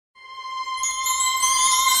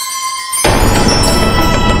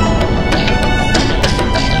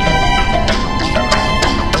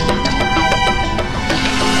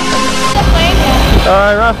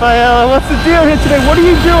Alright, Rafaela, what's the deal here today? What are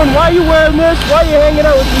you doing? Why are you wearing this? Why are you hanging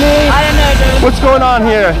out with me? I don't know, dude. What's going on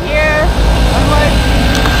here? Here, I'm like...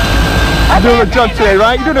 You're doing a jump today,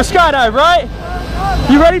 right? You're doing a skydive, right?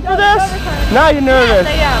 You ready for this? Now you're nervous.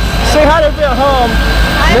 Say hi to everybody at home.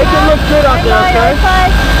 Make it look good out there, okay?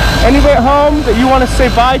 Anybody at home that you want to say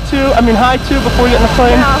bye to, hi to before you get in the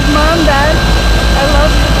plane? Yeah, Mom, Dad, I love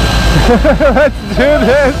you. Let's do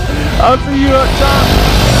this. I'll see you up top.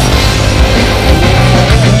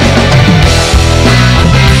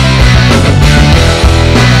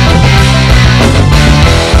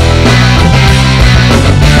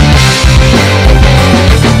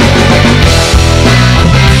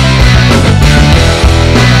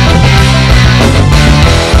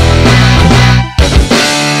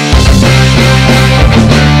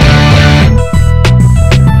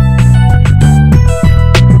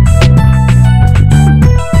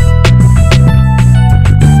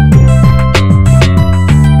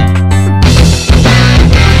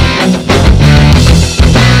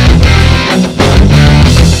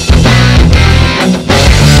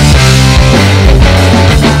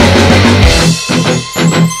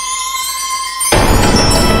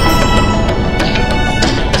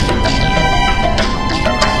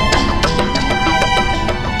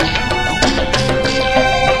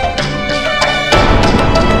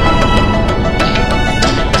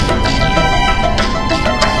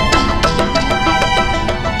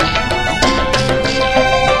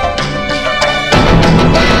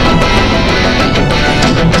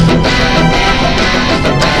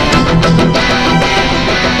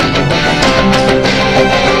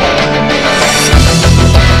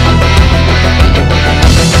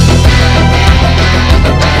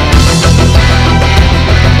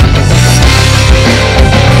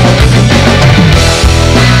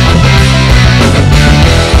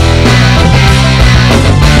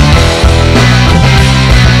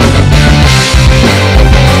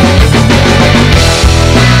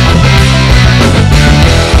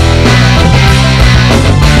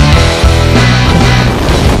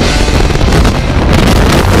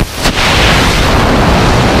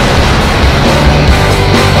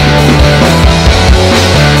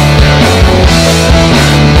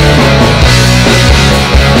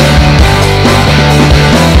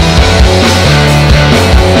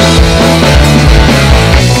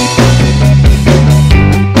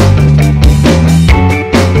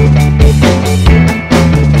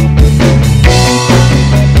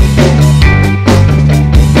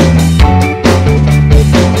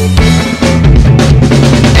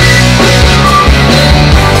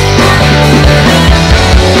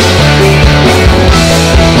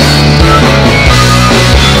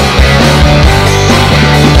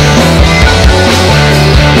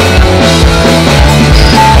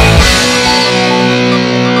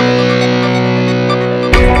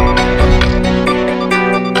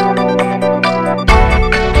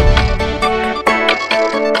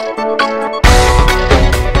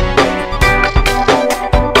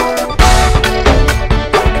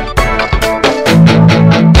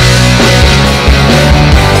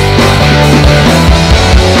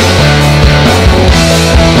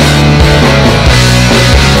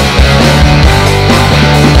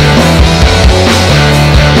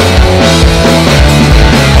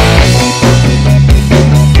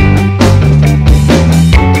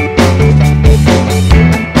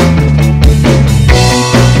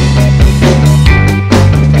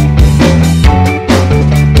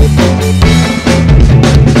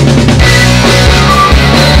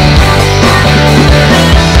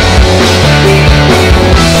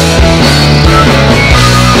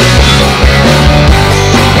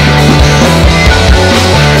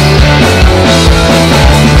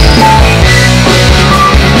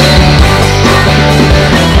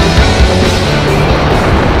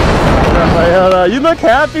 You look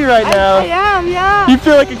happy right now. I am, yeah. You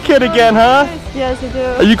feel like a kid again, huh? Yes, I do.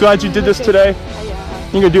 Are you glad you did this today?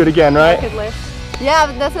 Yeah. You're gonna do it again, right? I could lift. Yeah,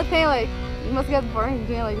 but that's the thing, like, you must get boring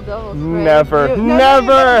doing like doubles. Right? Never, No,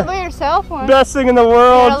 never. by yourself one. Best thing in the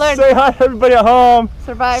world. Say hi to everybody at home.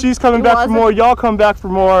 Survive. She's coming back for more. Y'all come back for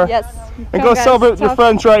more. Yes. And go celebrate with your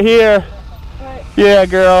friends right here. Right. Yeah,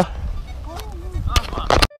 girl.